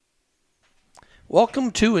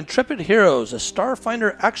Welcome to Intrepid Heroes, a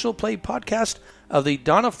Starfinder actual play podcast of the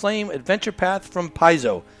Dawn of Flame adventure path from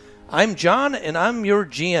Paizo. I'm John, and I'm your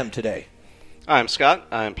GM today. I'm Scott.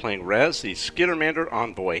 I'm playing Rez, the Skittermander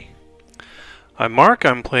Envoy. I'm Mark.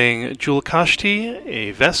 I'm playing Julakashti,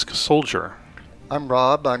 a Vesk soldier. I'm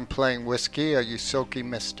Rob. I'm playing Whiskey, a Yusoki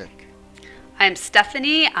mystic. I'm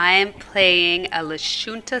Stephanie. I'm playing a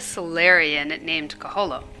Lashunta Solarian named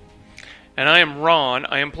Kaholo. And I am Ron.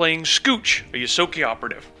 I am playing Scooch, a Yosoki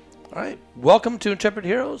operative. All right, welcome to Intrepid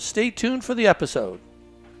Heroes. Stay tuned for the episode.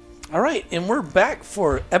 All right, and we're back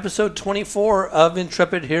for episode 24 of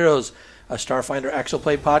Intrepid Heroes, a Starfinder actual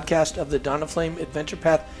play podcast of the Dawn of Flame adventure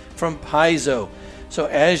path from Paizo. So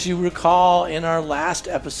as you recall, in our last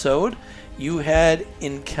episode, you had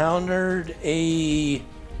encountered you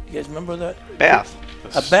guys remember that? Bath.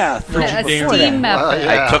 A bath. A steam method.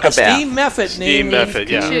 I took a bath. Steam method named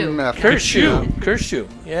Kershu. Kershu,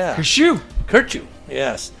 yeah. Kershu,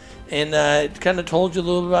 yes. And it kind of told you a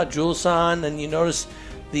little bit about Jewel-san, and you noticed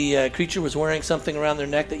the creature was wearing something around their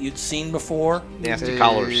neck that you'd seen before. Nasty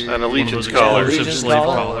collars. An allegiance collar. Slave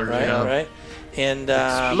collar. Right. And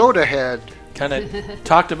Explode ahead. kind of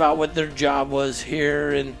talked about what their job was here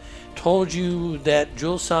and told you that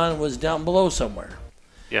Jewel-san was down below somewhere.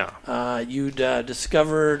 Yeah. You'd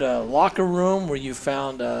discovered a locker room where you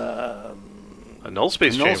found a null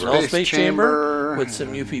space chamber with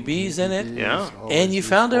some UPBs in it. Yeah. And you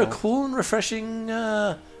found a cool and refreshing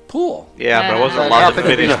pool. Yeah, but I wasn't allowed to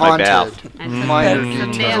finish my bath. A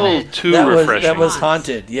little too refreshing. That was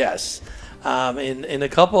haunted, yes. And a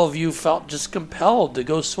couple of you felt just compelled to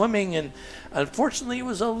go swimming, and unfortunately it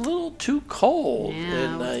was a little too cold. Yeah,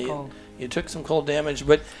 and, it was cold. You took some cold damage,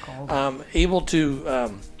 but able to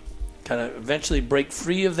kind of eventually break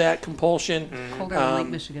free of that compulsion. Colder than Lake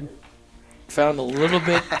Michigan. Found a little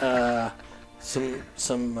bit,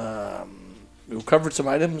 we recovered some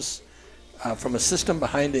items from a system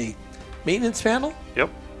behind a maintenance panel.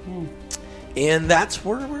 Yep. And that's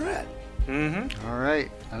where we're at. Mm-hmm. All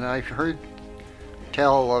right. And I've heard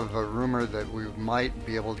tell of a rumor that we might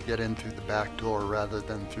be able to get in through the back door rather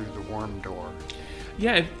than through the worm door.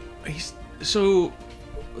 Yeah, so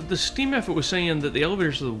the steam effort was saying that the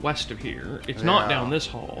elevator's to the west of here. It's not down this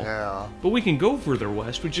hall. Yeah. But we can go further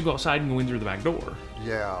west. We just go outside and go in through the back door.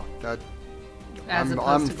 Yeah. As I'm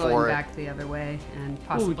opposed to for going it. back the other way and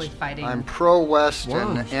possibly fighting. I'm pro-west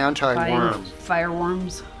and Worms. anti-worm.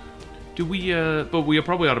 Fireworms. Do we, but we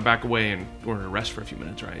probably ought to back away and go to rest for a few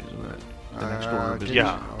minutes, right? Isn't that the next door?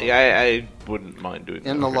 Yeah. Yeah, I wouldn't mind doing that.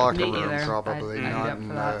 In the locker Me room, either. probably. I'd Not be up in for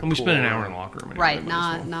the that. And we spend an hour pool. in the locker room. Anyway, Right,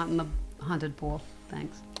 might as well. not in the haunted pool.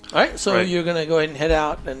 Thanks. All right, so Right. you're going to go ahead and head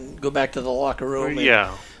out and go back to the locker room. And,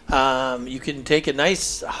 Yeah. you can take a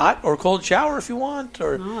nice hot or cold shower if you want,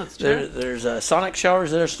 or Oh, that's true. there's sonic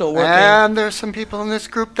showers that are still working. And there's some people in this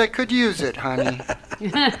group that could use it, honey.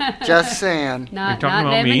 Just saying. Not talking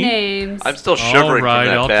about naming me? names. I'm still shivering All right,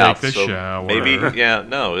 from that I'll bath. take the so shower. maybe,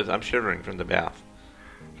 I'm shivering from the bath.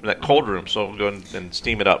 From that cold room, so I'll go and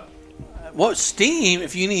steam it up. Well, steam,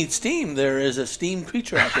 if you need steam, there is a steam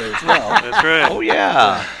creature out there as well. That's right. Oh,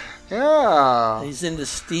 yeah. Yeah. He's into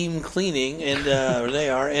steam cleaning, and or they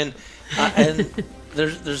are, and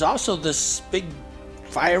there's also this big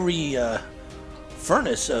fiery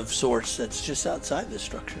furnace of sorts that's just outside the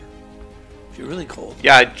structure. If you're really cold.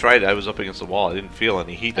 Yeah, I tried. I was up against the wall. I didn't feel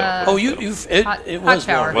any heat out Oh, there. it hot was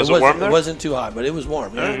shower. warm. Was it warm there? It wasn't too hot, but it was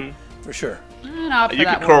warm. Yeah, for sure. No, for You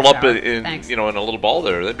that could curl warm up shower. in Thanks. in a little ball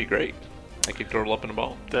there. That'd be great. I could curl up in a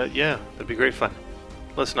ball. That'd be great fun.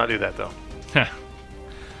 Let's not do that, though.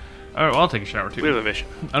 All right, well, I'll take a shower, too. We have a mission.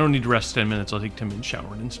 I don't need to rest 10 minutes. I'll take 10 minutes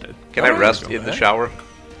showering instead. Can I All right. rest Go in the ahead. shower?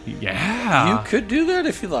 Yeah. You could do that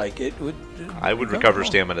if you like. It would. I would recover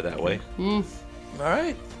stamina that way. All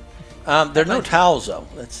right. There are no towels though.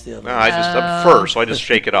 That's the other. No, I'm fur, so I just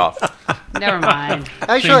shake it off. Never mind.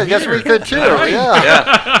 Actually, I guess we could too. Yeah.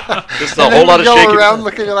 Yeah, just a And whole then lot you of go shaking. around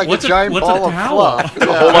looking like What's a a- giant what's a ball of towel? fluff. There's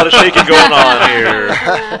a whole lot of shaking going on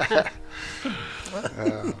here.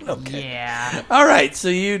 Okay. Yeah. All right. So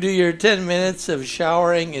you do your 10 minutes of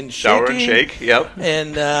showering and Shower shaking, and shake. Yep.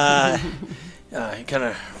 and kind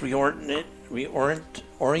of reorient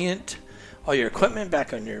all your equipment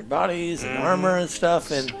back on your bodies and armor and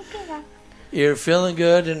stuff, and you're feeling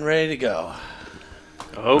good and ready to go.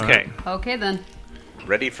 Okay. Okay, then.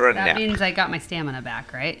 Ready for a That nap. mees I got my stamina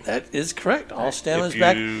back, right? That is correct. All stamina's If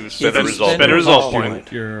back. you If spend a you resolve spend a resolve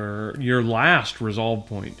point. Your last resolve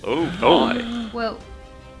point. Oh, Well,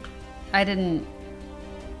 I didn't.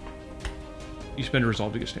 You spend a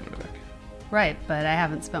resolve to get stamina back. Right, but I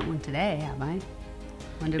haven't spent one today, have I?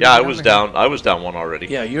 When did we Yeah, I get was over down. I was down one already.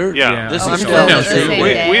 Yeah, you're. Yeah. This Oh, is I'm still down the too. same.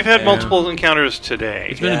 Day. We've had Yeah. multiple encounters today.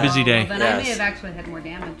 It's been a busy day. Then I may Yes. have actually had more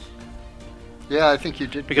damage. Yeah, I think you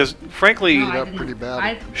did. Because, frankly, No, I up didn't. pretty bad.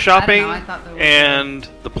 I shopping don't know, I thought there was and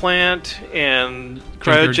the plant and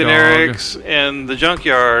Junkyard cryogenerics and the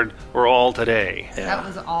junkyard were all today. That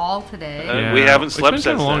was all today. And we haven't slept It's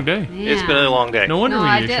been since a long then. day. It's been a long day. No wonder No, we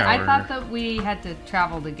I need a did. shower. I thought that we had to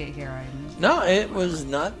travel to get here. No, it was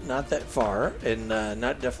not that far, and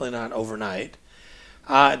definitely not overnight.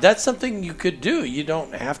 That's something you could do. You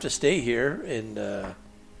don't have to stay here and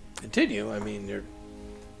continue. I mean,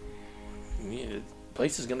 the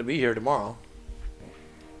place is going to be here tomorrow.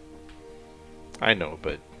 I know,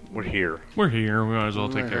 but we're here. We're here. We might as well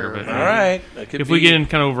take care of it. All right. That could If be, we get in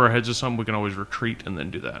kind of over our heads of something, we can always retreat and then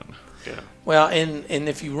do that. Yeah. well, and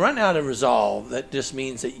if you run out of resolve, that just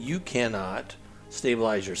means that you cannot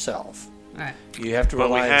stabilize yourself. All right. You have to But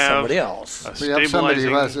we rely on have somebody else. A We have somebody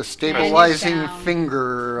who has a stabilizing Sound.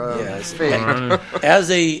 finger Yes. fate. As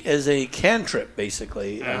a cantrip,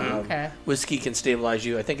 basically, Okay. whiskey can stabilize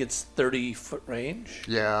you. I think it's 30-foot range.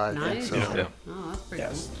 Yeah, I Nice. think so. Yeah. Oh, that's pretty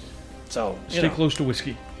Yes. So Stay close to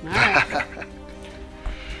whiskey. cool. All right.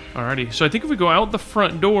 Alrighty. So I think if we go out the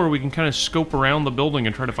front door, we can kind of scope around the building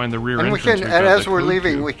and try to find the rear And we entrance. can, we've and got as the we're code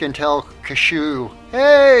leaving, to. we can tell Kashu,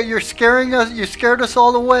 "Hey, you're scaring us! You scared us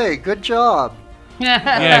all away. Good job."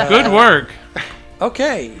 Yeah, good work.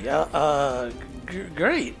 okay,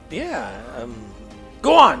 great. Yeah.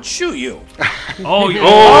 Go on, shoot you. Oh,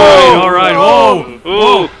 Oh! all right. Whoa.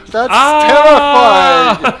 Ooh! That's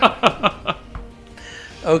Ah! terrifying.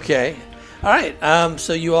 Okay. All right.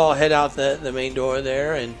 So you all head out the main door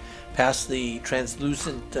there and past the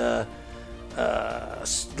translucent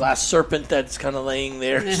glass serpent that's kind of laying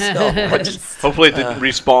there. So, Hopefully it didn't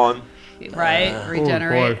respawn. Right.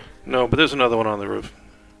 Regenerate. No, but there's another one on the roof.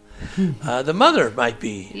 the mother might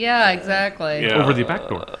be. Yeah, exactly. Yeah. Over the back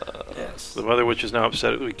door. Yes. The mother witch is now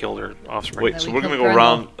upset that we killed her offspring. Wait, That so we we're going to killed go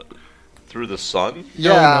Colonel. around through the sun?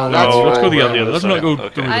 Yeah, No, that's let's go right. the other. other Let's not go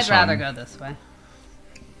side. through the I'd sun. rather go this way.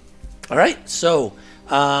 All right. So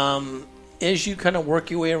as you kind of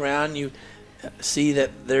work your way around, you see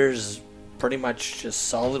that there's pretty much just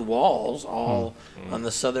solid walls all on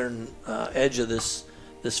the southern edge of this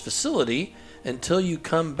facility until you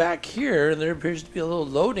come back here and there appears to be a little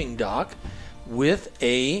loading dock with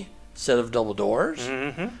a set of double doors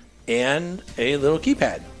and a little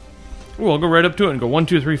keypad. Ooh, I'll go right up to it and go 1,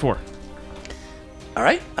 2, 3, 4. All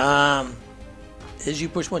right. As you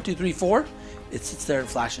push 1, 2, 3, 4, it sits there and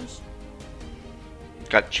flashes.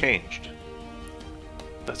 Got changed.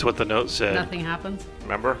 That's what the note said. Nothing happens.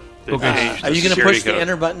 Remember? They Okay. changed Are you going to security push the code.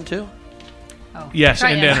 enter button too? Oh. Yes,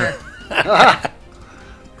 Try and enter.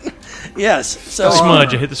 Yes. So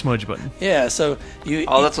Smudge. I hit the smudge button. Yeah. So you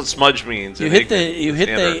Oh, that's what smudge means. you in hit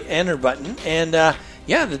English. the enter button and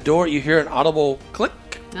the door. You hear an audible click.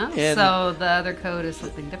 Oh, And- so the other code is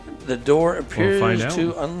something different. The door appears find out.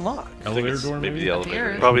 to unlock. I think Elevator it's door, maybe maybe? the elevator.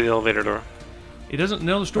 Appears. Probably the elevator door. It doesn't.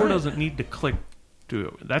 No, the door Right. doesn't need to click to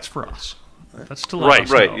it. That's for us. That's to Right, let us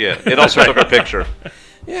Right, know. yeah. It also took a picture.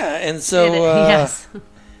 Yeah, and so yes.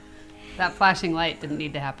 That flashing light didn't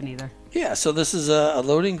need to happen either. yeah, so this is a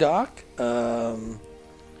loading dock.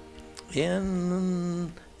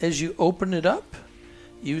 And as you open it up,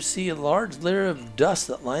 you see a large layer of dust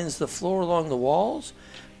that lines the floor along the walls,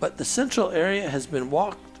 but the central area has been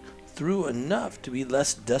walked through enough to be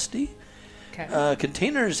less dusty. Okay.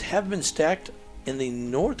 Containers have been stacked in the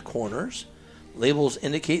north corners. Labels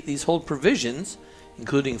indicate these hold provisions,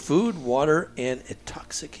 including food, water, and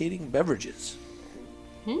intoxicating beverages.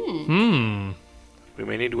 Hmm. We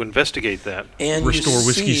may need to investigate that. And Restore you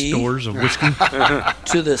whiskey see stores of whiskey.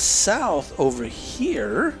 to the south over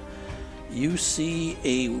here, you see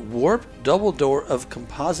a warped double door of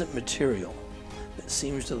composite material that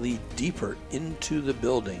seems to lead deeper into the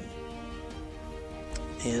building.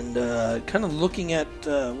 And kind of looking at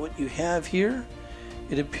what you have here,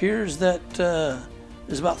 it appears that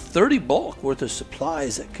there's about 30 bulk worth of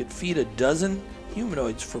supplies that could feed a dozen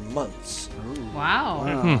humanoids for months.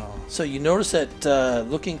 Wow. So you notice that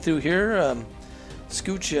looking through here,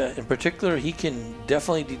 Scooch in particular, he can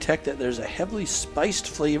definitely detect that there's a heavily spiced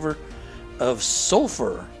flavor of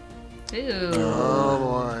sulfur. Ew. Oh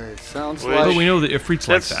boy, sounds Wait. But like we know that Ifrits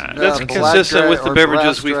like That's that. that's Yeah, consistent with the or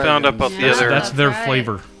beverages black we found up dragons. the Yeah. other. That's their right.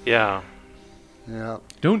 flavor. Yeah. yeah.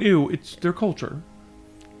 Don't ew. It's their culture.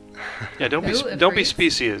 Yeah. Don't be Ooh, don't be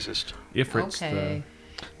Ifrits. speciesist. Ifrits. Okay.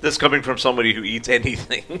 This coming from somebody who eats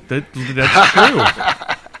anything. That's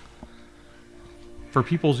true. For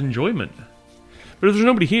people's enjoyment. But if there's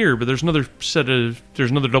nobody here, but there's another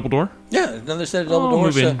double door. Yeah, another set of double Oh,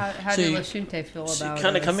 doors. move in. How So did you- Lashunte feel So about you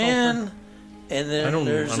kind of come sulfur? in, and then I don't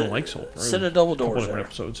there's like a sulfur. set of double A couple doors different there.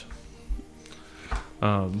 episodes.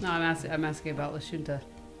 No, I'm asking about Lashunta.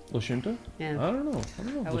 Lashunta? Yeah. I don't know.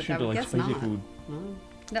 I If would Lashunta likes guess spicy not. food.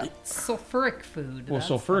 No, sulfuric food. Well, that's-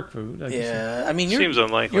 sulfuric food. I guess. Yeah, I mean, Seems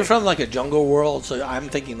unlikely. you're from like a jungle world, so I'm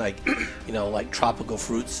thinking like, like tropical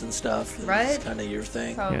fruits and stuff. Right. It's kind of your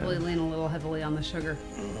thing. Probably lean a little heavily on the sugar,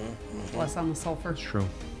 less on the sulfur. That's true.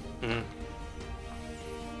 Mhm.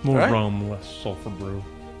 More Alright. rum, less sulfur brew.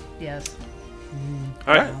 Yes.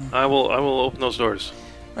 All right, I will open those doors.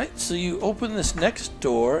 Right. So you open this next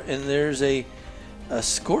door, and there's a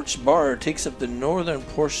scorched bar takes up the northern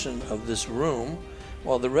portion of this room,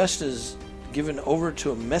 while the rest is given over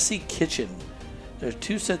to a messy kitchen. There's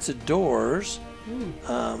two sets of doors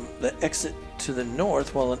that exit to the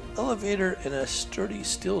north, while an elevator and a sturdy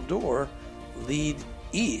steel door lead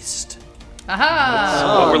east.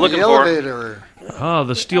 Aha! what we're looking the for. elevator. Ah,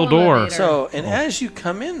 the steel door. elevator. So, and as you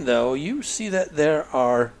come in, though, you see that there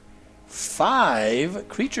are 5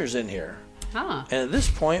 creatures in here. Huh. And at this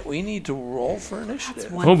point, we need to roll for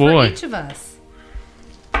initiative. One Oh, boy. for each of us.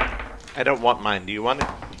 I don't want mine. Do you want it?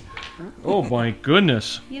 Oh my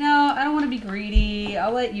goodness. I don't want to be greedy.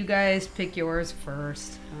 I'll let you guys pick yours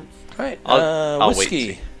first. All right, I'll wait and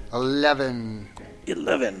whiskey, see. 11.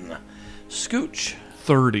 11. Scooch,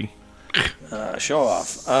 30. show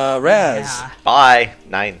off. Raz, Yeah. Bye.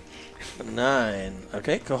 9. 9.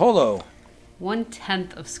 Okay, Kaholo,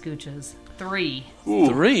 1/10 of Scooches. 3.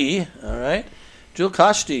 3. All right. Jewel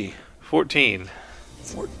Kashti, 14.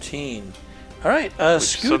 14. All right, Which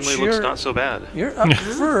Scooch, suddenly looks not so bad. you're up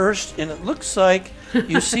first, and it looks like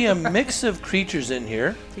you see a mix of creatures in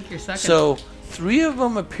here. Take your second. So 3 of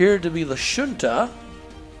them appear to be Lashunta,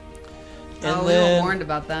 and we were then warned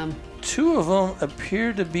about them. 2 of them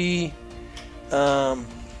appear to be of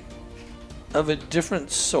a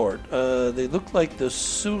different sort. They look like the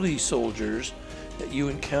Suli soldiers that you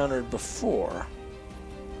encountered before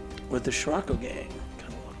with the Shrako gang.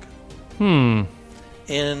 Kind of look.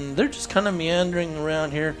 And they're just kind of meandering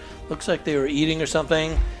around here. Looks like they were eating or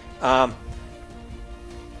something.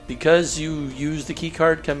 Because you used the key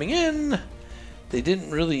card coming in, they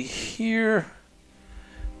didn't really hear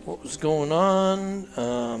what was going on.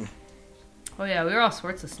 Oh yeah, we were all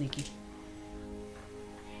sorts of sneaky.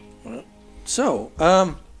 So,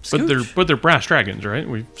 But Scooch. they're brass dragons, right?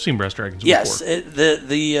 We've seen brass dragons Yes, before.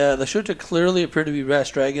 the Shuta clearly appear to be brass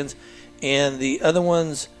dragons, and the other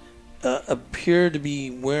ones appear to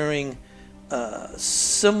be wearing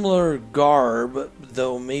similar garb,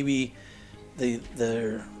 though maybe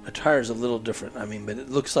their attire is a little different. I mean, but it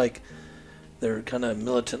looks like they're kind of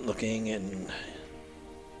militant looking and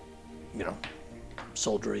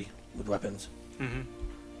soldiery with weapons. Mm-hmm.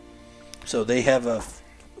 So they have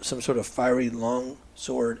some sort of fiery long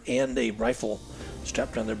sword and a rifle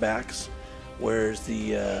strapped on their backs, whereas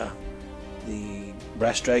the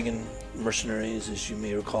brass dragon mercenaries, as you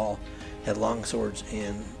may recall, had long swords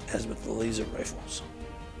and as with the laser rifles.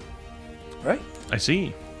 Right. I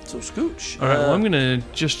see. So Scooch. All right, well, I'm going to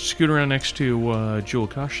just scoot around next to Jewel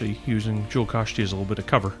Kashti, using Jewel Kashti as a little bit of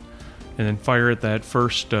cover, and then fire at that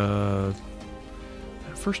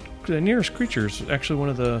the nearest creature is actually one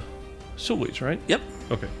of the Sulis, right? Yep.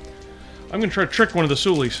 Okay. I'm going to try to trick one of the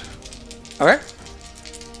Sulis. All right.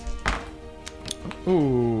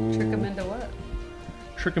 Ooh. Trick them into what?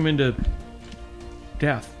 Trick him into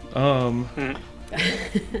death.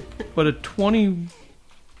 But a 20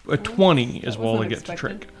 is all I wasn't get to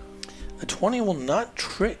expected. trick. A 20 will not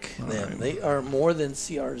trick them. They are more than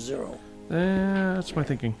CR0. That's my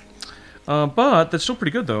thinking. But that's still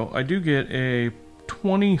pretty good, though. I do get a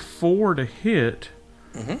 24 to hit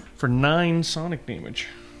for 9 sonic damage.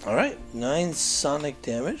 All right. 9 sonic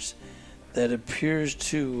damage. That appears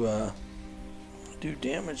to do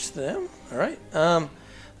damage to them. All right.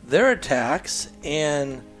 Their attacks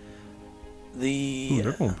and the... Ooh,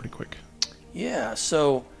 they're going pretty quick. Yeah,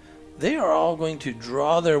 so they are all going to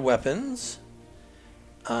draw their weapons.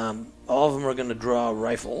 All of them are going to draw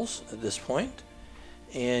rifles at this point.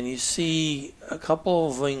 And you see a couple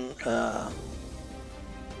of them.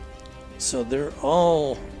 So they're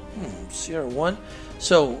all CR1.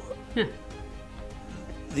 So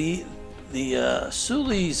the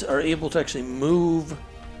Sulis are able to actually move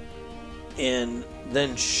and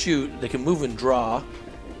then shoot. They can move and draw.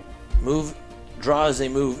 Draw as they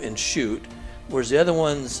move and shoot, whereas the other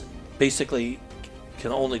ones basically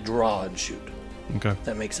can only draw and shoot. Okay.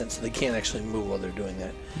 That makes sense. They can't actually move while they're doing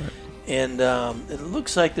that. Right. And it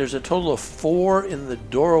looks like there's a total of 4 in the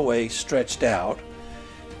doorway stretched out,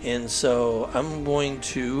 And so I'm going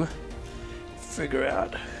to figure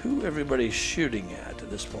out who everybody's shooting at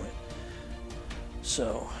this point.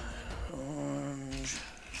 So, orange.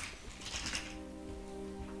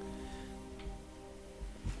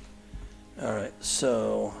 Alright,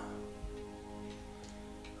 so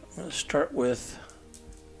I'm going to start with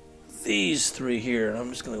these three here. And I'm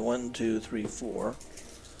just going to 1, 2, 3, 4.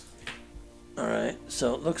 Alright,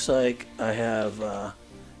 so it looks like I have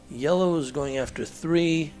yellow is going after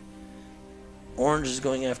 3, orange is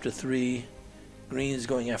going after 3, green is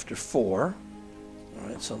going after 4.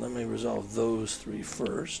 Alright, so let me resolve those 3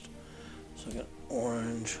 first. So I got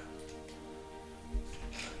orange,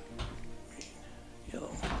 green,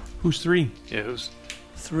 yellow. Who's 3? Yeah, who's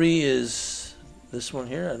 3 is this one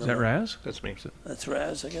here. I don't Is that know. Raz? that's me. That's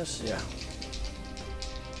Raz, I guess. Yeah.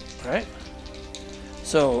 Alright.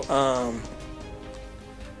 So,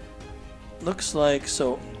 looks like,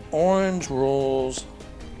 so orange rolls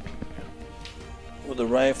with a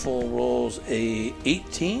rifle rolls a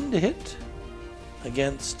 18 to hit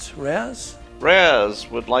against Raz. Raz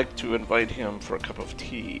would like to invite him for a cup of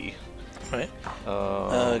tea. Right.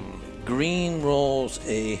 Green rolls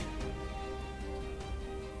a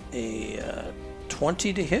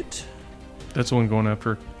 20 to hit. That's the one going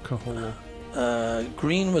after Kaholo.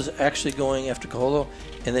 Green was actually going after Kaholo,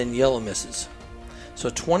 and then yellow misses. So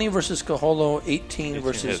 20 versus Kaholo, 18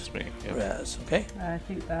 versus hits me. Yep. Raz. Okay. I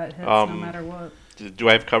think that hits no matter what. Do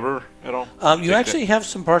I have cover at all? You actually have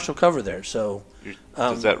some partial cover there. So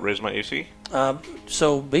Does that raise my AC?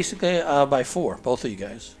 so basically by 4, both of you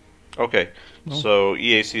guys. Okay. So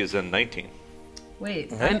EAC is then 19.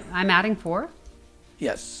 Wait, Okay. I'm adding 4?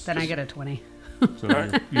 Yes. Then I get a 20.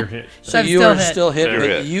 So you're hit. So I'm you still are hit. still hit, You're but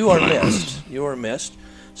hit. you are missed. You are missed.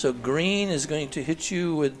 So green is going to hit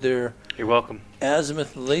you with their You're welcome.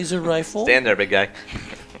 azimuth laser rifle. Stand there, big guy.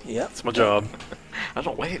 Yep. That's my job. I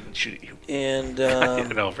don't wait and shoot at you. And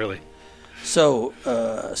No, really. so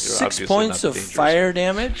 6 obviously points not of dangerous. fire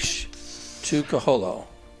damage to Kaholo.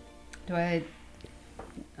 Do I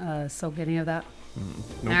soak any of that? Nope.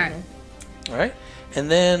 All right. All right, and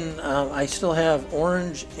then I still have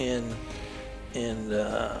orange and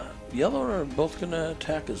yellow are both going to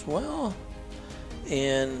attack as well,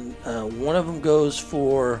 and one of them goes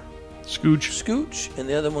for Scooch. Scooch, and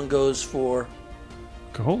the other one goes for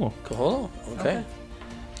Kaholo. Kaholo. Okay.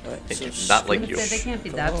 All right. They So do not like I would you. say they can't be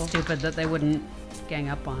that Kaholo. stupid that they wouldn't gang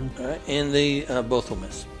up on. All right, and they both will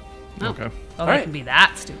miss. Oh. Okay. Oh, right. they can be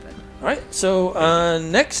that stupid. All right. So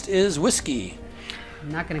next is Whiskey.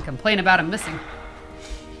 I'm not going to complain about him missing.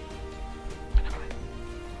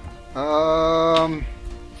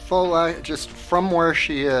 Just from where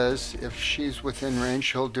she is, if she's within range,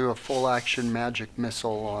 she'll do a full action magic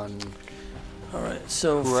missile on All right.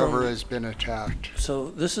 So whoever from- has been attacked.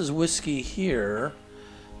 So this is Whiskey here.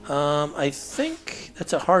 I think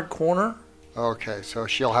that's a hard corner. Okay, so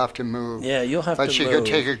she'll have to move. Yeah, you'll have But to she move. could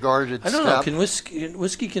take a guarded I don't know. step. Can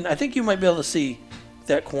Whiskey can? I think you might be able to see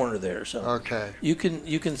that corner there. So Okay. you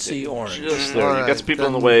can see orange. Just there. All You got some right, people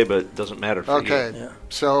in the then- way, but it doesn't matter for you. Okay, Yeah.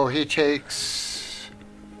 so he takes.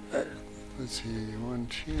 Let's see, 1,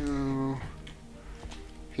 2.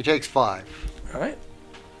 He takes 5. All right.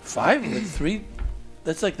 5 with 3.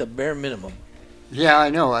 That's like the bare minimum. Yeah, I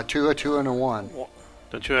know. A 2, and a 1.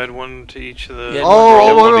 Don't you add one to each of the? Yeah.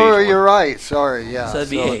 roll one Oh, each you're right. Sorry. Yeah. So that'd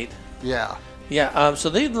be 8. Yeah. Yeah. So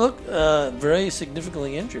they look very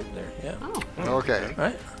significantly injured there. Yeah. Oh. Okay. All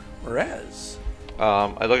right. Raz.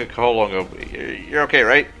 I look at Kaholo and go, "You're okay,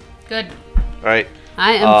 right? Good. All right."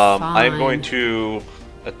 I am fine. I'm going to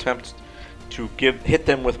attempt to hit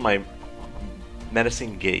them with my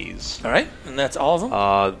menacing gaze. All right. And that's all of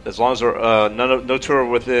them. As long as they're no two are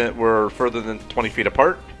were further than 20 feet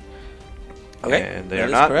apart. Okay. And they that are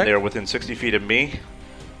is not. correct. They are within 60 feet of me.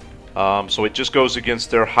 So it just goes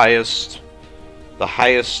against their highest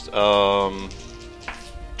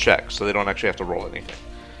check, so they don't actually have to roll anything.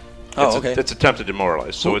 Oh, okay. It's attempt to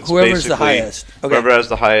demoralize. So it's Whoever's the basically highest. Okay. whoever has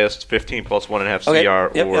the highest, 15 plus 1.5 Okay.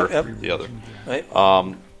 CR Yep, or yep. the other.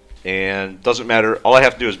 Right. And doesn't matter. All I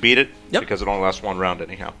have to do is beat it Yep. because it only lasts one round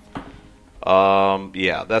anyhow.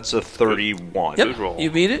 Yeah, that's a 31. Yep. Good roll.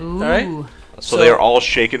 You beat it. Ooh. All right. So they are all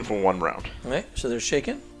shaken for one round. All right. So they're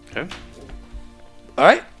shaken. Okay. All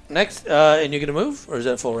right. Next, and you're gonna move, or is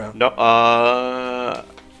that a full round? No,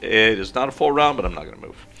 it is not a full round, but I'm not going to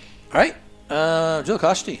move. All right. Jill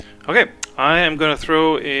Koshti. Okay. I am going to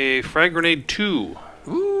throw a frag grenade 2,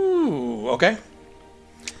 Ooh. Okay.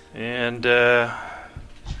 and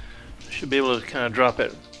should be able to kind of drop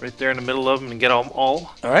it right there in the middle of them and get them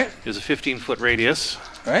all. All right. There's a 15-foot radius,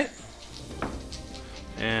 All right.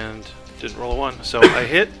 and didn't roll a 1, so I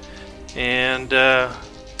hit, and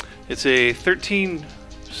It's a 13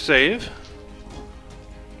 save.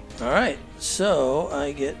 All right. So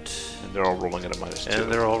I get. And they're all rolling at a -2. And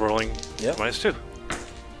they're all rolling Yep. -2.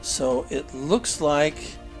 So it looks like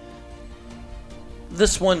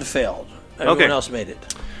this one failed. Everyone Okay. else made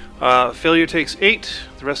it. Failure takes 8.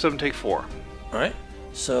 The rest of them take 4. All right.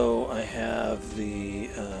 So I have the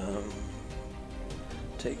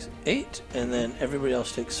takes 8, and then everybody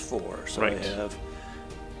else takes 4. So Right. I have.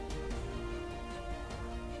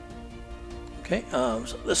 Okay.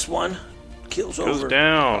 So this one kills Goes over.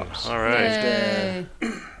 down. All right. Yay.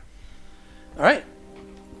 All right.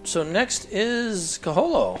 So next is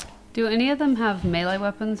Kaholo. Do any of them have melee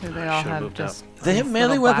weapons, or they all should've have moved just? They have these melee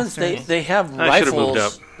little weapons. blasters? They have I should've moved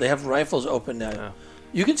rifles. up. They have rifles open now. Yeah.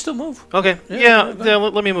 You can still move. Okay. Yeah, Yeah. go yeah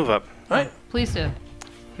let me move up. All right. Please do.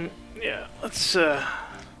 Yeah. Let's.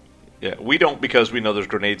 Yeah, we don't because we know there's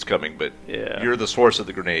grenades coming, but Yeah. you're the source of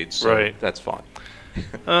the grenades, so Right. that's fine.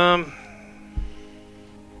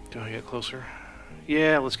 Do I get closer?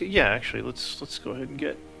 Yeah. Let's get. Yeah. Actually, let's go ahead and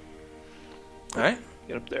get All right.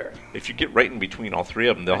 up there. If you get right in between all three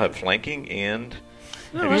of them, they'll have flanking and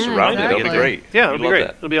if Yeah, you surround it, that'll be exactly. great. Yeah, We it'll be love great.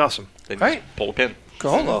 that. It'll be awesome. Then Right. just pull a pin.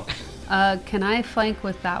 Kaholo. Can I flank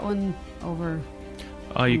with that one over?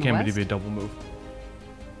 You can't West? do a double move.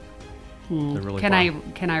 They're really Can far.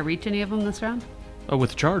 can I reach any of them this round? Oh,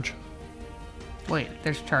 with the charge. Wait,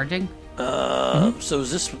 there's charging. So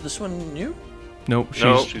is this one you? Nope. She's,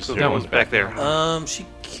 No, she's that there. one's back there. She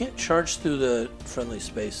can't charge through the friendly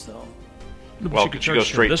space though. Well, could you go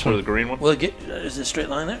straight this for one. the green one? Will it get? Is it a straight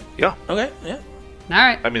line there? Yeah. Okay. Yeah. All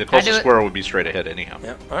right. I mean, the do closest it. square would be straight ahead anyhow.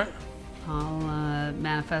 Yeah. All right. I'll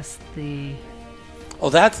manifest the Oh,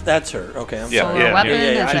 that's her. Okay. I'm Yeah, sorry. solar yeah, weapon yeah,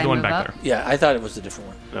 yeah, as she's I the one move back up. there. Yeah, I thought it was a different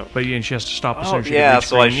one. But yeah, and she has to stop as soon Oh, as she yeah, reaches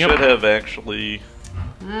so I green. Yep. should have actually...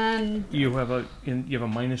 And You have a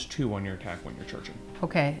 -2 on your attack when you're charging.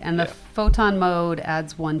 okay, and the Yeah. photon mode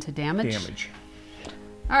adds 1 to damage.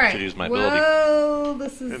 All right. Should use my ability. Well,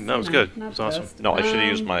 this is No, it's good. not It's awesome. best. No, I should have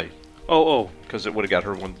used my... Oh. Because it would have got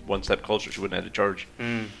her one step closer. She wouldn't have had to charge.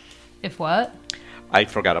 If what? I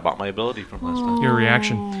forgot about my ability from last time. Your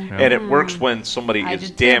reaction. Yeah. And it works when somebody I is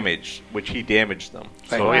did too. damaged, which he damaged them.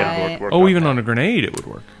 So Right. yeah, Right. it worked Oh, out even fine. on a grenade, it would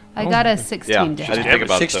work. I Oh. got a 16 Yeah, I damage. didn't think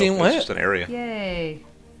about 16 it, though. hit. It's just an area. Yay.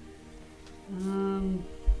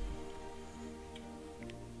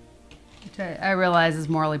 Which I realize is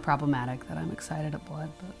morally problematic that I'm excited at blood,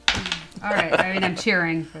 but all right. I mean, I'm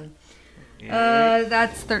cheering for.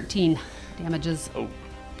 That's 13 damages.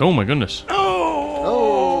 Oh my goodness.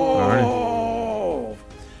 Alright. Oh.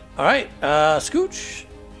 All right. Scooch.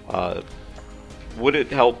 Would it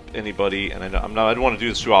help anybody? And I don't want to do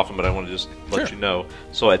this too often, but I want to just let Sure. you know.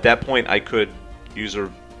 So at that point, I could use a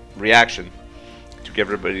reaction to give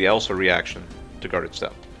everybody else a reaction to guarded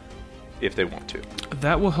step, if they want to.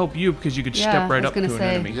 That will help you because you could Yeah, step I right was up to gonna an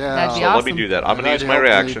say. enemy. Yeah. That'd be So awesome. let me do that. I'm going to That'd use my help me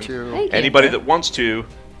reaction. too. Thank you. Anybody that wants to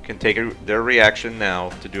can take their reaction now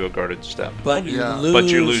to do a guarded step. But you Yeah. lose. But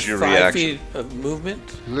you lose your 5 reaction. feet of movement.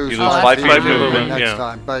 Lose You lose 5 feet that's of fine. movement. next Yeah.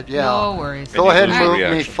 time. But yeah, No worries. go you ahead lose and your move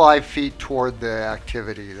me reaction. 5 feet toward the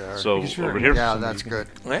activity there. So Because you're over in here. yeah, somebody that's you good.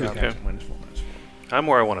 Right. can- Okay. -4. I'm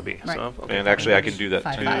where I want to be. Right. So And actually, I can do that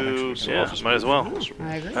 5-5. too. So Yeah, I'll just might as move well. closer.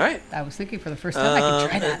 I agree. All right. I was thinking for the first time I could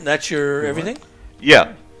try that. And that's your everything.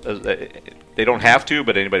 Yeah. They don't have to,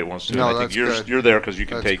 but anybody wants to. No, And I think that's good. you're there because you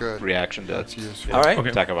can That's take good. reaction to That's useful. All right. Okay.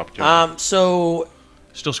 attack of opportunity. So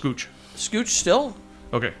Still Scooch. Scooch still.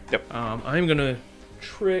 Okay. Yep. I'm gonna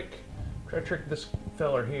try to trick this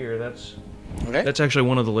feller here. Okay. That's actually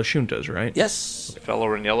one of the Lashuntas, right? Yes.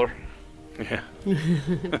 Fellow in yellow. yeah.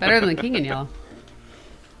 Better than the king in yellow.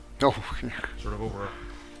 Oh, Sort of over.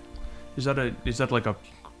 Is that like a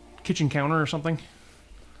kitchen counter or something?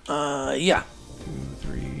 Yeah. 2,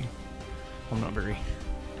 3. I'm not very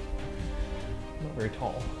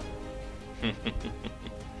tall.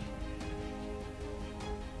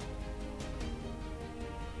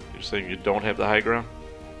 You're saying you don't have the high ground?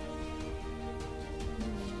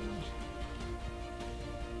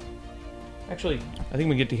 Actually, I think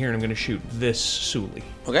we get to here, and I'm going to shoot this Suli.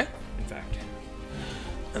 Okay. In fact.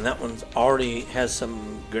 And that one's already has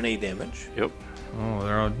some grenade damage. Yep. Oh,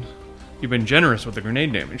 they're all. You've been generous with the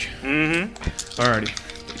grenade damage. Mm-hmm.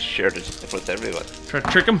 Alrighty. We shared it with everyone. Try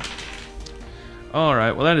to trick him.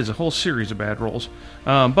 Alright, well, that is a whole series of bad rolls.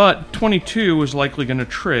 But 22 is likely going to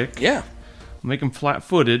trick. Yeah. Make him flat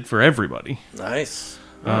footed for everybody. Nice.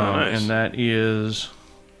 Nice. And that is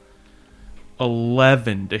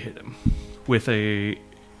 11 to hit him with a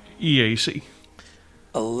EAC.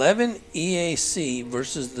 11 EAC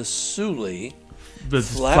versus the Suli. The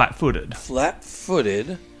flat footed.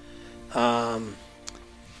 Flat-footed.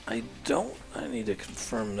 I don't. I need to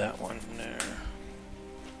confirm that one there.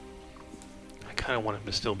 I kind of want him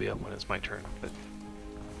to still be up when it's my turn, but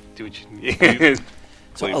do what you need.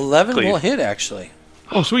 So Cleave. 11 will Cleave. hit, actually.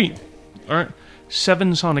 Oh, sweet. All right.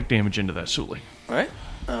 7 sonic damage into that Suli. All right.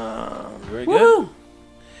 Very good.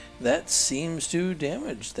 That seems to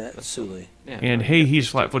damage that Suli. Yeah. And hey, he's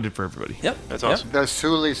flat-footed for everybody. Yep. That's yep. awesome. The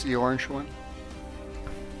Suli's the orange one?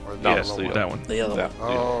 Or the Yes, yellow the one? That one. The other That-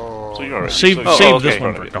 one. Oh. So you're already. Save so save okay. this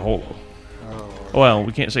one for Kaholo. Well,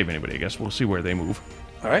 we can't save anybody, I guess. We'll see where they move.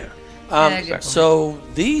 All right. good. So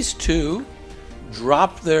these two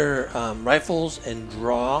drop their rifles and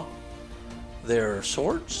draw their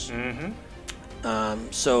swords.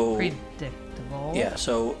 So Predictable. yeah.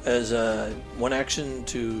 So as a one action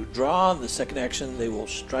to draw, the second action they will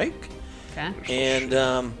strike, Okay.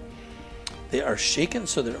 and they are shaken,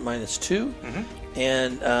 so they're at -2.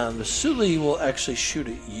 And the Suli will actually shoot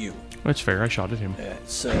at you. That's fair. I shot at him.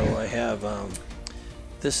 So I have.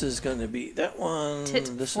 This is going to be that one.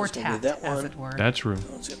 Tit This for is going to be tat, that as one. it were. That's true.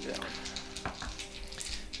 That one's going to be that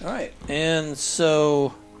one. All right, and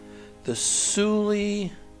so the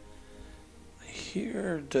Suli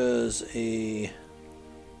here does a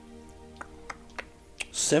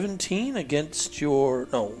 17 against your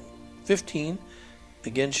 15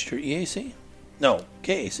 against your EAC. No,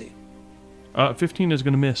 KAC. 15 is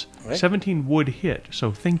going to miss. Right. 17 would hit,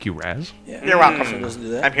 so thank you, Raz. Yeah, You're welcome. So it doesn't do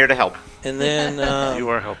that. I'm here to help. And then You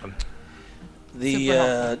are helping.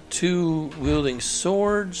 the two wielding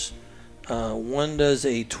swords. One does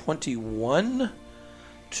a 21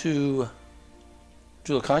 to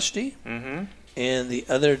Julakashti, and the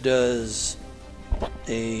other does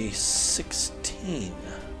a 16.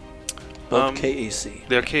 Both KAC.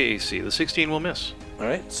 They're KAC. The 16 will miss. All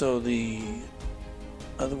right, so the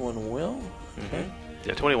other one will. Okay,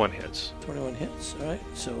 Yeah, 21 hits. 21 hits. All right,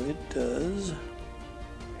 so it does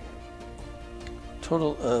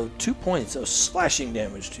total of 2 points of slashing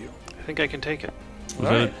damage to you. I think I can take it.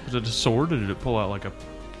 Was it a sword, or did it pull out like a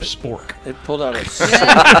spork? It pulled out a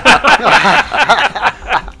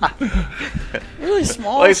really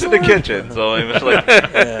small. Well, he's in the sword. kitchen, so I'm just like.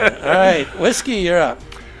 Yeah. All right, Whiskey, you're up.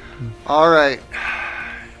 All right.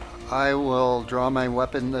 I will draw my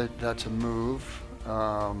weapon. That's a move.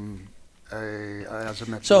 A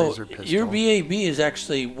azimuth So laser pistol. your BAB is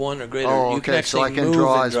actually 1 or greater. Oh, You can okay. So I actually can move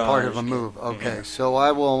draw and as draw part as of a you move. Okay. So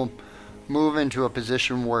I will move into a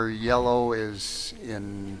position where yellow is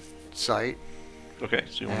in sight Okay,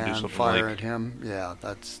 so you want to do and something fire like. at him. Yeah,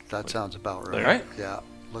 that sounds about right. All right. Yeah,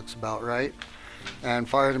 looks about right. And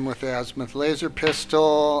fired him with the azimuth laser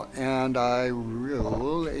pistol, and I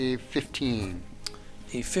roll a 15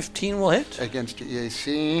 A 15 will hit. against the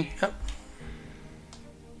EAC. Yep.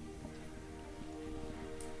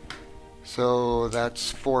 So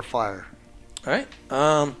that's 4 fire. All right.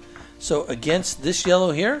 So against this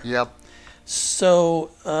yellow here. Yep. So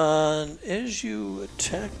as you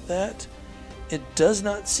attack that, it does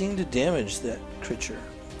not seem to damage that creature.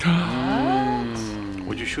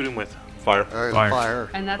 What'd you shoot him with? Fire. Fire. Fire.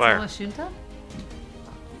 And that's Fire. a Lashunta?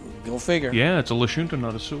 Go figure. Yeah, it's a Lashunta,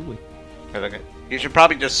 not a Suli. Okay. You should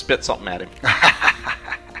probably just spit something at him.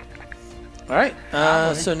 All right.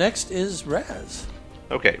 So next is Raz.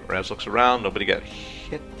 Okay, Raz looks around. Nobody got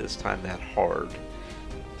hit this time that hard.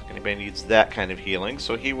 If anybody needs that kind of healing,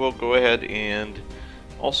 so he will go ahead and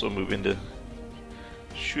also move into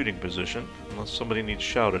shooting position, unless somebody needs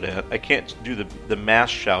shouted at. I can't do the mass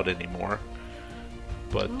shout anymore,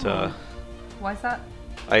 but Why's that?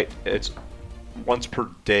 it's once per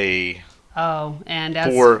day Oh, and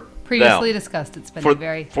as For previously them. discussed, it's been for a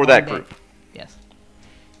very for that hard day. group. Yes.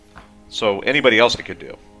 So anybody else I could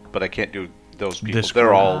do, but I can't do those people. This They're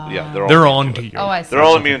group. all they're They're all on to you. Oh, I see. They're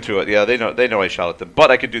all immune to it. Yeah, they know I shot at them,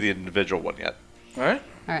 but I could do the individual one yet. All right.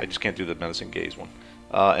 All I right. just can't do the medicine gaze one.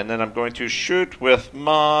 And then I'm going to shoot with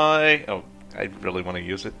my. Oh, I really want to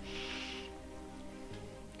use it.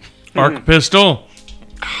 Arc pistol.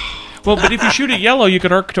 Well, but if you shoot at yellow, you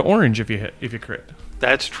could arc to orange if you crit.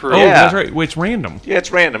 That's true. Oh, Yeah. that's right. Wait, it's random. Yeah,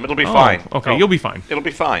 it's random. It'll be Oh, fine. Okay, Oh, you'll be fine. It'll be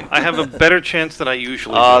fine. I have a better chance than I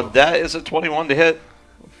usually do. That is a 21 to hit.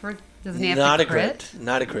 Doesn't he have Not to a crit.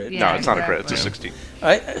 Not a crit. Yeah. No, it's not a crit. It's a exactly. 16. All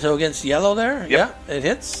right. So against yellow there. Yep. Yeah, it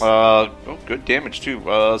hits. Good damage too.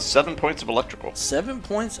 7 points of electrical, 7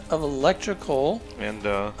 points of electrical. and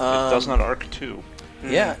it does not arc too.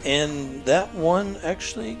 Yeah, and that one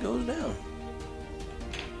actually goes down.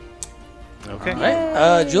 Okay. All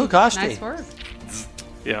right. Jill Costi. Nice work.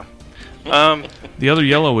 Yeah. The other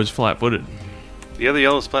yellow is flat-footed. The other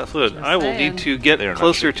yellow is flat-footed. Just I will saying. need to get They are not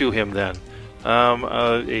closer to him then.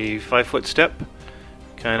 A 5-foot step.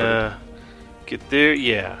 Kind of get there.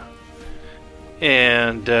 Yeah.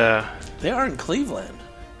 And They are in Cleveland.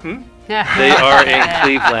 they are in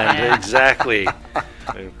Cleveland. Exactly.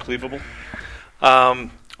 They're cleavable.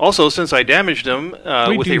 Also, since I damaged him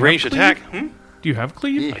Wait, with do a you have ranged cleave? attack... Do you have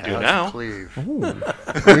cleave? He do has now. cleave. Ooh.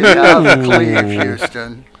 We have cleave,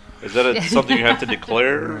 Houston. Is that something you have to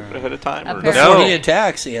declare ahead of time? Or Apparently. Before No. he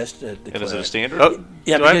attacks, he has to declare. And is it a standard? Oh,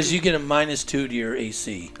 Yeah, do I have because to- you get a -2 to your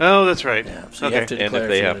AC. Oh, that's right. Yeah, so you Okay. have to And declare if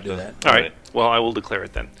they you have want to do to- that. All right. Well, I will declare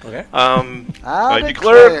it then. Okay. I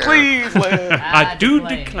declare Cleveland. I do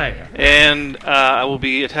declare. And I will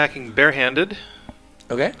be attacking barehanded.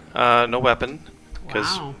 Okay. No weapon,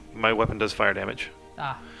 because Wow. my weapon does fire damage.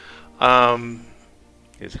 Ah.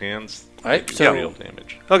 His hands All right, do so- real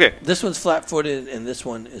damage. Okay, This one's flat-footed, and this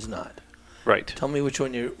one is not. right. Tell me which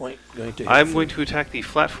one you're going to hit. I'm going to attack the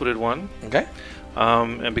flat-footed one. Okay.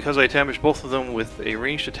 And because I damaged both of them with a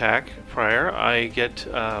ranged attack prior, I get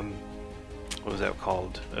what was that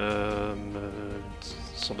called?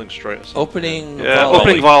 Something straight. Opening Yeah, volley,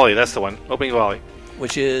 opening volley. That's the one. Opening volley.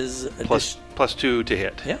 which is Plus 2 to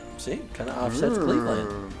hit. Yeah, see, kind of offsets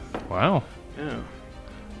Cleveland. Wow.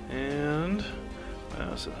 Yeah. And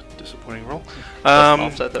that's a disappointing roll.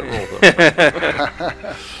 Offset that roll,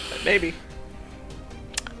 though. Maybe.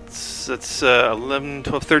 That's 11,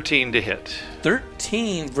 12, 13 to hit.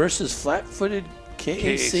 13 versus flat-footed KAC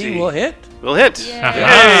KAC. will hit. Will hit.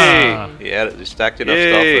 Ah. He stacked enough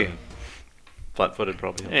Yay. stuff and flat-footed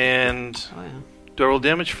probably. And Oh, yeah. do I roll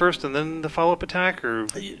damage first and then the follow-up attack, or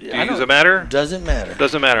I does don't- it matter? Doesn't matter.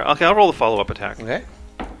 Doesn't matter. Okay, I'll roll the follow-up attack. Okay.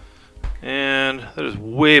 And that is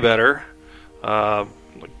way better. Like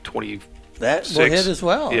 20. That will Six. hit as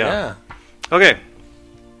well. Yeah. Yeah. Okay,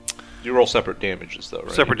 You roll separate damages, though,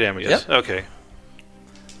 right? separate damages. Yep. Okay.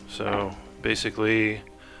 So basically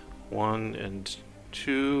 1 and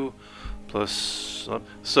 2 plus.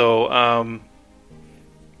 So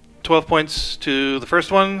 12 points to the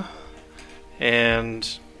first one, and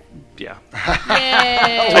yeah.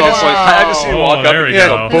 Yay! 12 points. I just see you walk Oh, up there and we you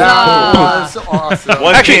go. That was awesome.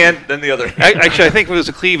 One Actually- hand, then the other. Actually, I think if it was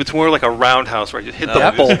a cleave, it's more like a roundhouse where I just hit the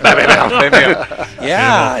Yep. bolt. Yeah.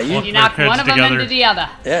 Yeah, You knock Heads one of them together. into the other.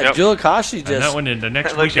 Yeah, Yep. Julikashi And that just one in the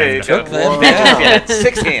next Okay, weekend. took them Whoa. down.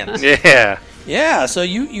 6 hands. Yeah. Yeah, so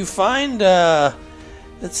you find,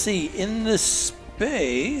 let's see, in this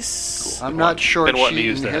space. I'm not short Been wanting to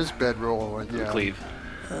sheeting use that. his bedroll. Yeah. Cleave.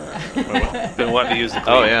 Been wanting to use the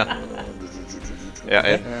cleave. Oh, yeah.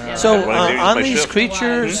 Yeah. Yeah, So One of these on by these shift.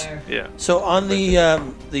 creatures, Yeah. so on the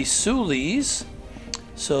Sulis,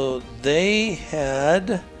 so they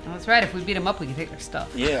had, Oh, that's right. If we beat them up, we can take their stuff.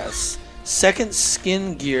 yes, second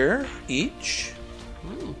skin gear each,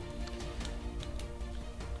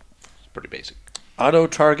 It's pretty basic. auto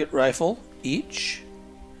target rifle each,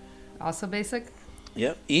 Also basic.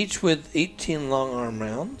 yep, each with 18 long arm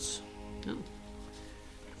rounds, Oh.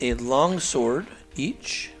 a long sword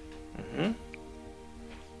each,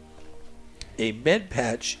 a med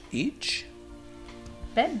patch each,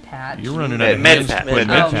 Bed patch. You're running Med- out of med hands patch. with Med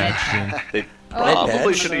med patch. patch. then. They Med probably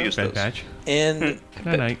patch. should have used Bed those. patch.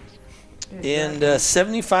 and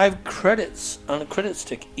 75 credits on a credit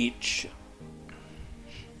stick each.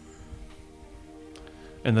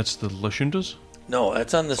 And that's the Lashuntas? No,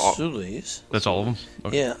 that's on the Oh. Sulis. That's all of them?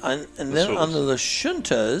 Okay. Yeah, and then on the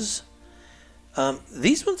Lashuntas,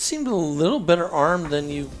 these ones seemed a little better armed than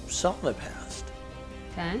you saw in the past.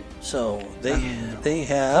 Okay. So they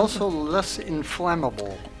have Also less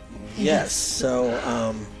inflammable. yes. So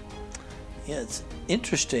yeah, it's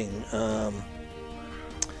interesting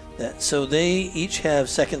that so they each have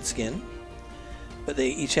second skin, but they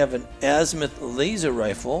each have an azimuth laser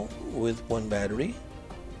rifle with 1 battery.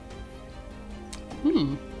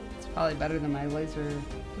 It's probably better than my laser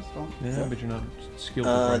pistol. Yeah, but you're not skilled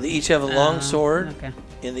with They rifles. each have a long sword, Okay.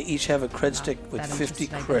 and they each have a cred stick with that 50 interesting,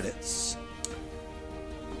 I guess. credits.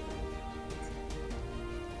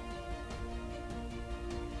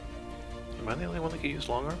 Am I the only one that can use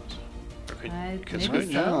long arms? Or can Maybe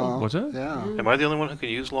switch? so. What's that? Yeah. Am I the only one who can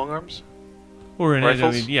use long arms? Or in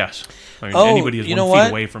Rifles? I mean, yes. I mean, Oh, anybody is you 1 know feet what?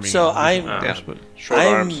 away from me. So can use I'm- arms, Yeah. but Short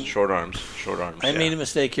I'm- arms, short arms, short arms. I made a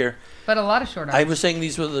mistake here. But a lot of short I arms. was saying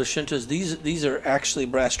these were the Shintas. These are actually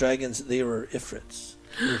brass dragons. They were Ifrits.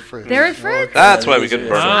 They're at Fritz. That's why we couldn't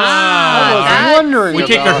burn them. Ah, I was that- wondering. we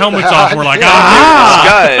take their about helmets that. off and we're like, ah!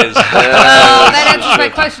 Guys. Well, that answers my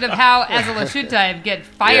question of how, as a Lashunta, I get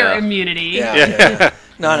fire Yeah. immunity. Yeah.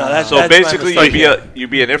 No, that's So that's basically, my mistake. you'd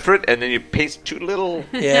be an Ifrit, and then you paste too little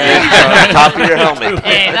Yeah. on top of your helmet.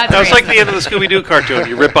 Hey, that's That was like the end of the Scooby-Doo cartoon.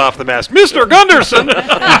 You rip off the mask, Mr. Gunderson.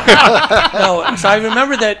 No, so I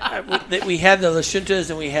remember that we had the Lashuntas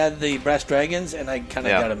and we had the Brass Dragons, and I kind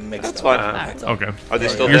of Yeah, got them mixed that's up. fine. That's all. Okay. Are they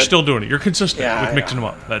still You're dead? still doing it. You're consistent Yeah, with I mixing know.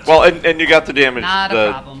 them up. That's Well, and you got the damage, Not a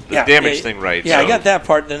the problem. damage Yeah, thing right. Yeah, so. I got that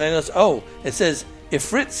part. Then I noticed, it says, if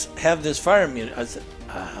Fritz have this fire immunity. I said,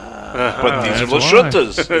 But these are That's why.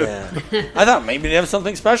 Lashuntas. yeah. I thought maybe they have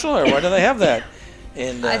something special, or why do they have that?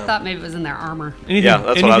 And I thought maybe it was in their armor. anything, Yeah,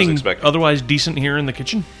 that's what I was anything expecting. otherwise decent here in the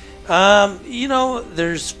kitchen?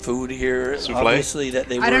 there's food here, Souffle? obviously, that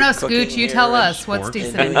they were I don't know, cooking Scooch. You here tell and- us what's Sport.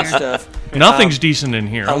 decent and in doing here. stuff. Nothing's decent in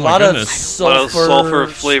here. A Oh my lot of goodness. sulfur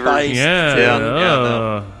flavored- spiced Yeah. Yeah, food.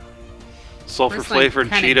 no. Sulfur-flavored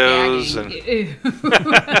Cheetos. And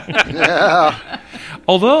Yeah. True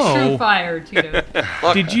Although, fire Cheetos.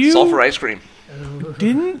 Look, Did you- sulfur ice cream?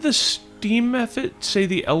 didn't the Steam method say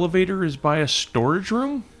the elevator is by a storage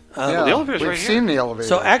room? Yeah, the elevator's we've right here. seen the elevator.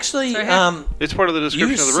 So actually, Sorry, huh? it's part of the you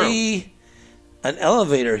description of the room. see an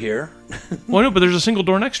elevator here, Well, no, but there's a single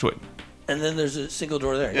door next to it. and then there's a single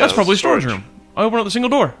door there. Yeah. That's probably a storage storage. room. I open up the single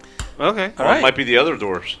door. Okay. All Well, right. it might be the other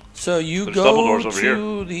doors. So you There's double go doors over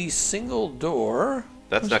to the single door,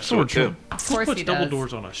 That's next to it, Storage too. room. Of Who course puts he double does.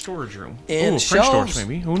 doors on a storage room? And Oh, French doors, shelves.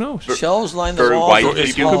 maybe. Who knows? shelves line the Very walls white. of You this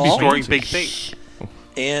could be hall, Storing big things.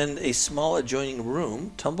 and a small adjoining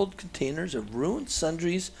room. Tumbled containers of ruined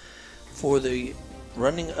sundries for the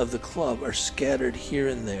running of the club are scattered here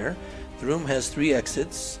and there. The room has 3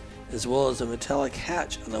 exits, as well as a metallic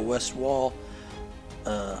hatch on the west wall,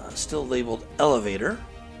 still labeled elevator.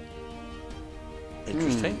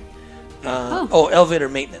 Interesting. Elevator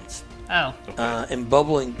maintenance. Oh, In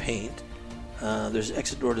bubbling paint. There's an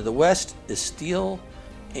exit door to the west, is steel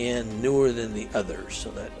and newer than the others.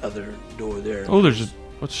 So that other door there. Oh, there's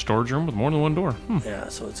a storage room with more than one door. Yeah,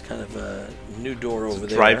 so it's kind of a new door over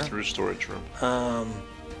there. Drive-through storage room.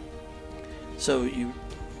 So you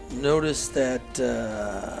notice that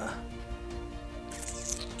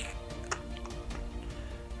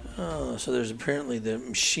so there's apparently the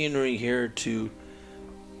machinery here to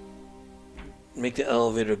make the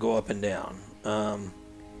elevator go up and down.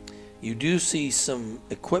 You do see some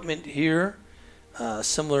equipment here,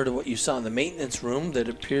 similar to what you saw in the maintenance room, that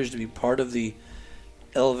appears to be part of the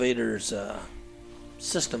elevator's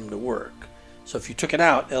system to work. So if you took it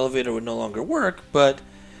out, the elevator would no longer work, but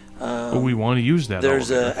But we want to use that.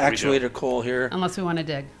 there's elevator. an actuator coil here unless we want to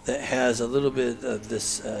dig. that has a little bit of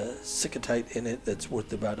this Sikatite in it that's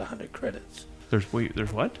worth about 100 credits. There's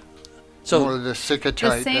what? So Or the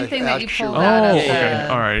Sikatite. The same thing that you pulled Oh, out of okay.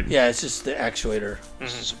 the... All right. yeah, it's just the actuator.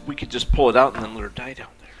 So we could just pull it out and then let her die down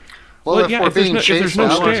there. Well, if yeah, we're if there's being no, chased if there's no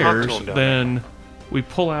out, stairs, down then we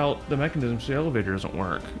pull out the mechanism so the elevator doesn't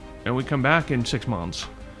work, and we come back in 6 months.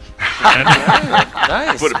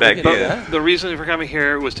 Nice. Put it back I can do in. that. The reason for coming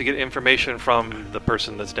here was to get information from the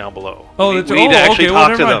person that's down below. Oh, we that's, need to actually okay, well,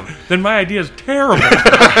 talk to never mind. them. Then my idea is terrible.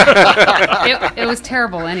 It was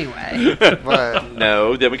terrible anyway. but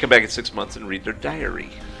No, then we come back in 6 months and read their diary.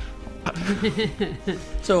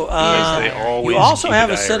 So They you always also keep a have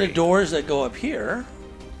a set diary. of doors that go up here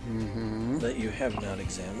that you have not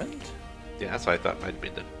examined. Yeah, that's what I thought might be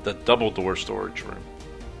the double door storage room.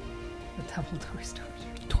 The double door storage.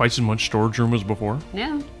 Twice as much storage room as before.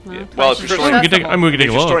 Yeah. Yeah, twice well, if as you're We storing- can take, I mean, we can take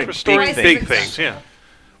a If you're look. storing For storing big big things. things, yeah.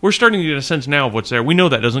 We're starting to get a sense now of what's there. We know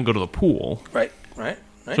that doesn't go to the pool, Right.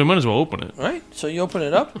 so we might as well open it. Right. So you open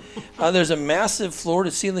it up. There's a massive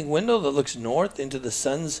floor-to-ceiling window that looks north into the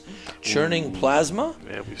sun's churning plasma.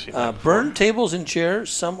 Yeah, we've seen that. Burned tables and chairs,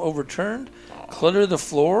 some overturned, clutter the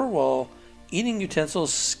floor while eating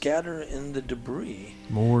utensils scatter in the debris.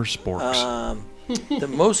 More sporks. The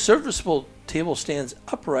most serviceable table stands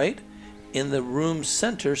upright in the room's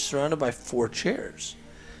center, surrounded by 4 chairs.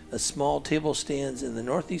 A small table stands in the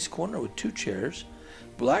northeast corner with 2 chairs.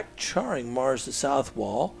 Black charring mars the south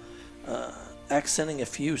wall, accenting a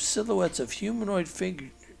few silhouettes of humanoid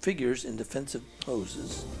figures in defensive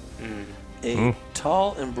poses. A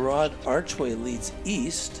tall and broad archway leads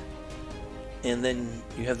east, and then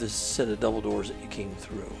you have this set of double doors that you came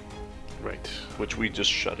through. Right. Which we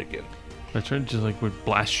just shut again. That's right, just like with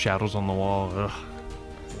blast shadows on the wall. Ugh.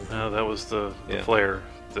 No, that was the Yeah. flare.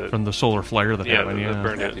 That, From the solar flare that Yeah, happened, that yeah.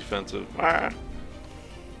 burned Not it. defensive.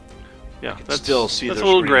 Yeah, can that's still see that's a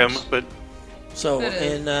their little grim, screens. but So, It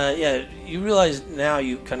is. and you realize now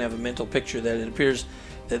you kind of have a mental picture that it appears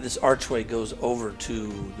that this archway goes over to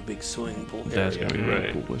the big swimming pool area. That's going to be really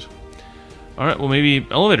Right. cool, boys. All right, well, maybe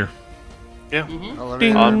elevator. Yeah.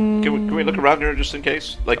 Elevator. Can we look around here just in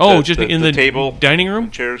case? Like just in the table, dining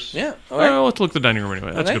room? chairs. Yeah. All right. Let's look at the dining room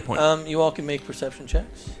anyway. That's a good point. You all can make perception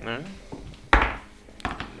checks. All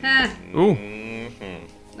right. Ooh.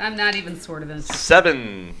 I'm not even sort of interested.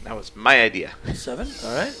 7. That was my idea. 7.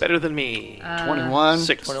 All right. Better than me. 21.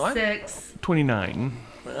 6. 21. 6. 29.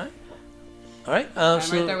 All right. All right. I'm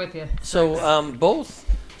right there with you. So both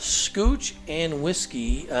Scooch and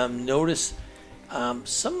Whiskey notice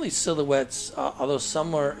some of these silhouettes, although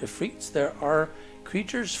some are ifrits, there are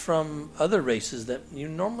creatures from other races that you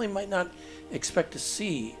normally might not expect to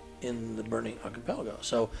see in the burning archipelago.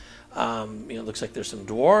 So, it looks like there's some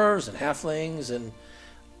dwarves and halflings and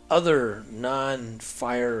other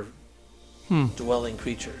non-fire dwelling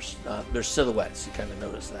creatures. They're silhouettes. You kind of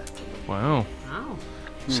notice that. Wow. Wow.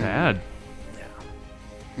 Sad.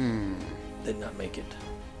 Yeah. Did not make it.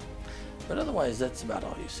 But otherwise, that's about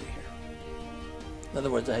all you see here. In other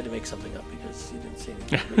words, I had to make something up because you didn't see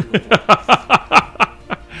anything.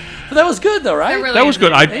 But that was good, though, right? Really That was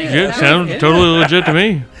good. Yeah, Sounded totally legit to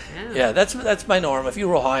me. Yeah, that's my norm. If you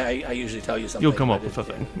roll high, I usually tell you something. You'll come but up with a yeah.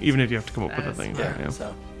 thing, even if you have to come up with a thing. Yeah. Yeah.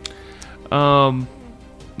 So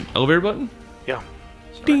Elevator button. Yeah.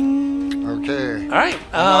 Ding. Okay. all right.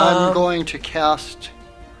 I'm going to cast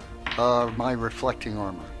my reflecting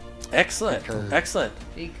armor. Excellent. Because- Excellent.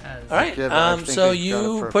 Because. All right. Yeah, but I think So we've got it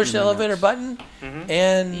you for a push few the elevator minutes. button,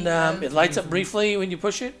 and Because it lights up briefly when you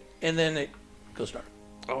push it, and then it goes dark.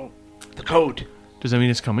 Oh, the code. Does that mean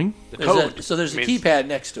it's coming? The There's code. so there's a Means- keypad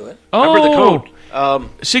next to it. Oh, Remember the code.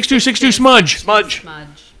 6262 smudge. Smudge.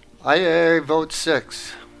 Smudge. I vote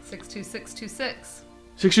 6. 62626.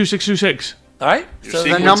 62626. All right. You're So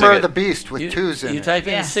seeing The Sequencing number it. of the beast with you, 2s in you it. type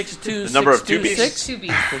in Yeah. 62. The number of two beasts? 2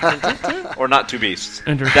 beasts. Or not 2 beasts.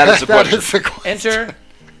 Enter. That is the That question. is the question. Enter,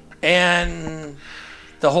 and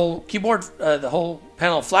the whole keyboard, the whole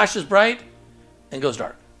panel flashes bright and goes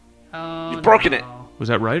dark. Oh, You've broken it. Was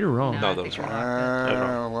that right or wrong? No, I that think was I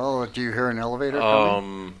wrong. locked Well, do you hear an elevator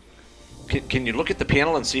coming? Can you look at the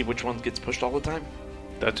panel and see which one gets pushed all the time?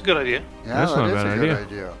 That's a good idea. Yeah, That's not a that is bad a good idea.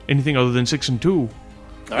 idea. Anything other than 6 and 2.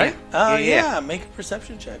 All right. Yeah. Make a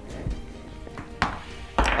perception check.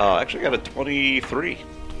 Actually, I got a 23. it.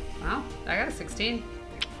 Wow. I got a 16.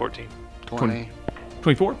 14. 20.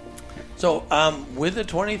 24. So with the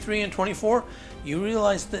 23 and 24, you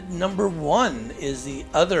realize that number 1 is the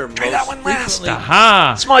other most that one last. frequently.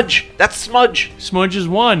 Aha! Smudge. That's Smudge. Smudge is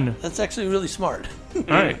 1. That's actually really smart. All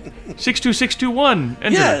right. 62621.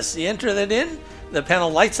 Enter. Yes, you enter that in. The panel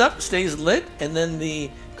lights up, stays lit, and then the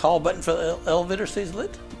call button for the elevator stays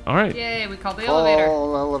lit. All right. Yay, we called the elevator.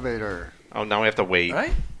 Call elevator. Oh, now we have to wait. All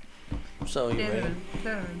right. So you ready?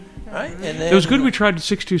 All right, and then It was good we tried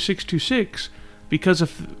 62626 because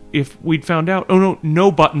if we'd found out,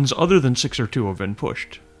 no buttons other than 6 or 2 have been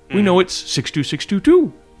pushed. We know it's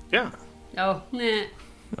 62622. Yeah. Oh, nah.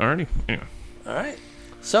 Alrighty. Anyway. All right.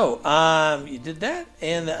 So you did that,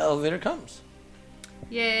 and the elevator comes.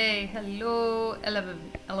 Yay, hello,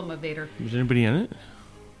 elevator. Is anybody in it?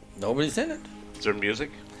 Nobody's in it. Is there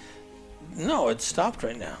music? No, it's stopped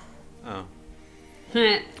right now. Oh.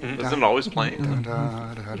 Heh. Isn't it always playing?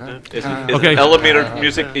 Is Okay. elevator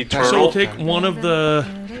music eternal? So we'll take one of the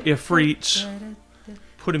Ifrits,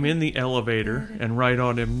 put him in the elevator, and write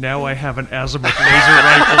on him, "Now I have an azimuth laser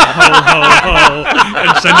rifle, ho, ho, ho,"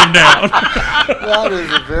 and send him down. That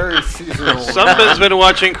is a very seasonal. Someone's been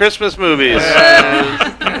watching Christmas movies.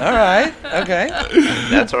 All right. Okay.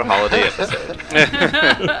 That's our holiday episode.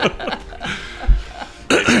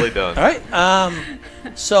 Nicely done. All right.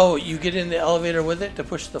 So you get in the elevator with it to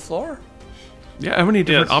push the floor. Yeah, how many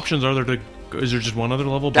different Yes. options are there to go? Is there just one other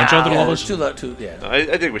level? Bunch of other Yeah, levels? there's two. Yeah.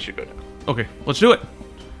 I think we should go down. Okay, let's do it.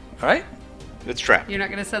 All right. It's trapped. You're not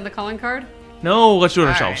going to send the calling card? No, let's do it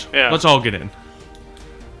All ourselves. right. Yeah. Let's all get in.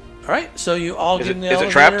 All right. So you all Is get it- in the is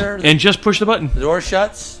it elevator. trapped? And just push the button. The door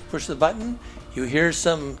shuts. Push the button. You hear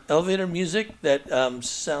some elevator music that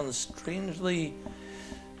sounds strangely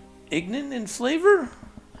ignorant in flavor.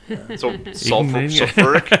 So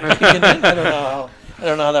sulfuric. I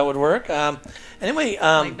don't know how that would work. Anyway,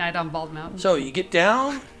 Like Night on Bald Mountain? so you get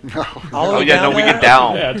down. No. All the Oh way yeah, down no, we there. get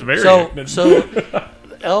down. Yeah, it's very. So the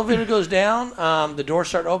elevator goes down. The doors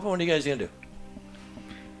start open. What are you guys gonna do?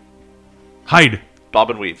 hide. Bob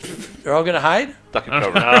and weave. You're all gonna hide? Duck and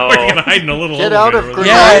cover. We're gonna hide in a little. Get out of elevator. Green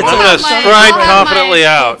Yeah, it's I'm going to stride confidently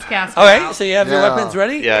out. Okay, so you have your Yeah. weapons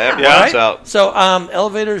ready. Yeah, Yeah. everyone's out. So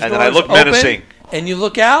elevators. And then I doors look open, menacing. and you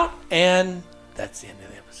look out, and that's the end of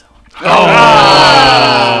the episode.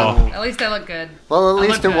 At least I look good. Well, at I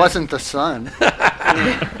least look it good. wasn't the sun.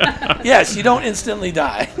 Yes, you don't instantly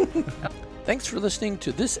die. Thanks for listening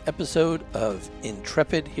to this episode of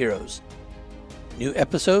Intrepid Heroes. New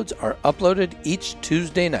episodes are uploaded each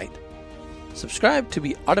Tuesday night. Subscribe to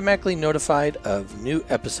be automatically notified of new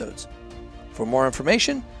episodes. For more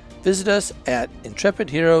information, visit us at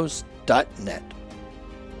intrepidheroes.net.